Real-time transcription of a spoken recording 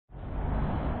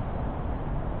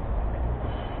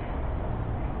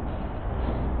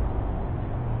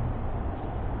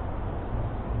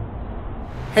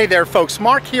Hey there folks,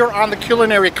 Mark here on the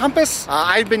Culinary Compass.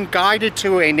 I've been guided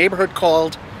to a neighborhood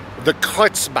called the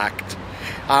Kreuzbach.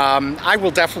 I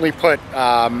will definitely put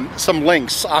some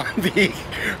links on the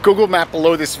Google map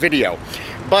below this video.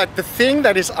 But the thing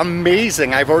that is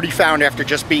amazing I've already found after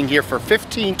just being here for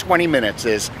 15-20 minutes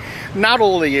is not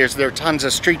only is there tons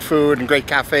of street food and great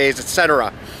cafes,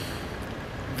 etc.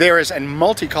 There is a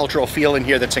multicultural feel in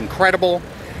here that's incredible.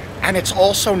 And it's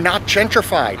also not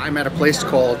gentrified. I'm at a place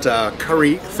called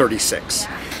Curry 36.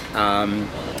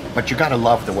 But you gotta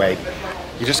love the way,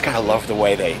 you just gotta love the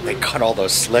way they cut all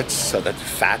those slits so that the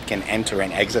fat can enter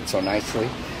and exit so nicely.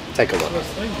 Take a look.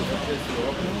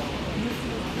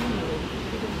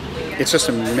 It's just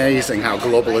amazing how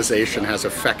globalization has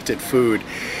affected food.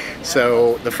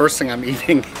 So the first thing I'm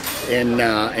eating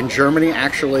in Germany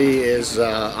actually is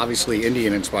obviously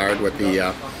Indian inspired with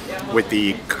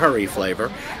the curry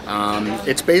flavor.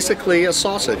 It's basically a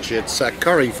sausage. It's a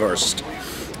currywurst.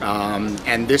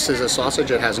 And this is a sausage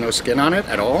that has no skin on it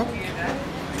at all.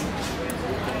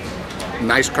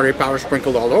 Nice curry powder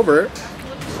sprinkled all over it.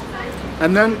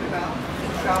 And then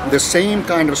the same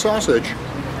kind of sausage,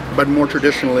 but more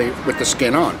traditionally with the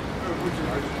skin on.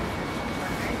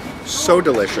 So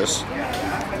delicious.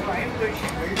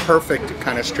 Perfect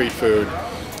kind of street food.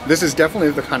 This is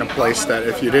definitely the kind of place that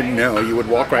if you didn't know, you would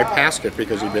walk right past it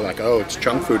because you'd be like, oh, it's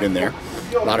junk food in there.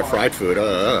 A lot of fried food.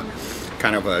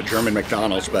 Kind of a German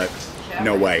McDonald's, but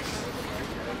no way.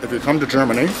 If you come to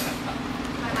Germany,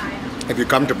 if you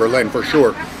come to Berlin for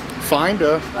sure, find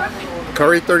a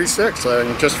Curry 36.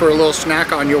 Just for a little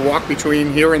snack on your walk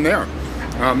between here and there.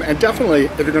 And definitely,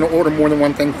 if you're going to order more than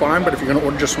one thing, fine. But if you're going to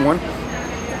order just one,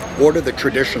 order the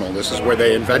traditional. This is where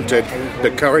they invented the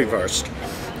currywurst.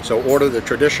 So order the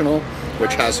traditional,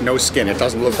 which has no skin. It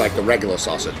doesn't look like the regular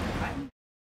sausage.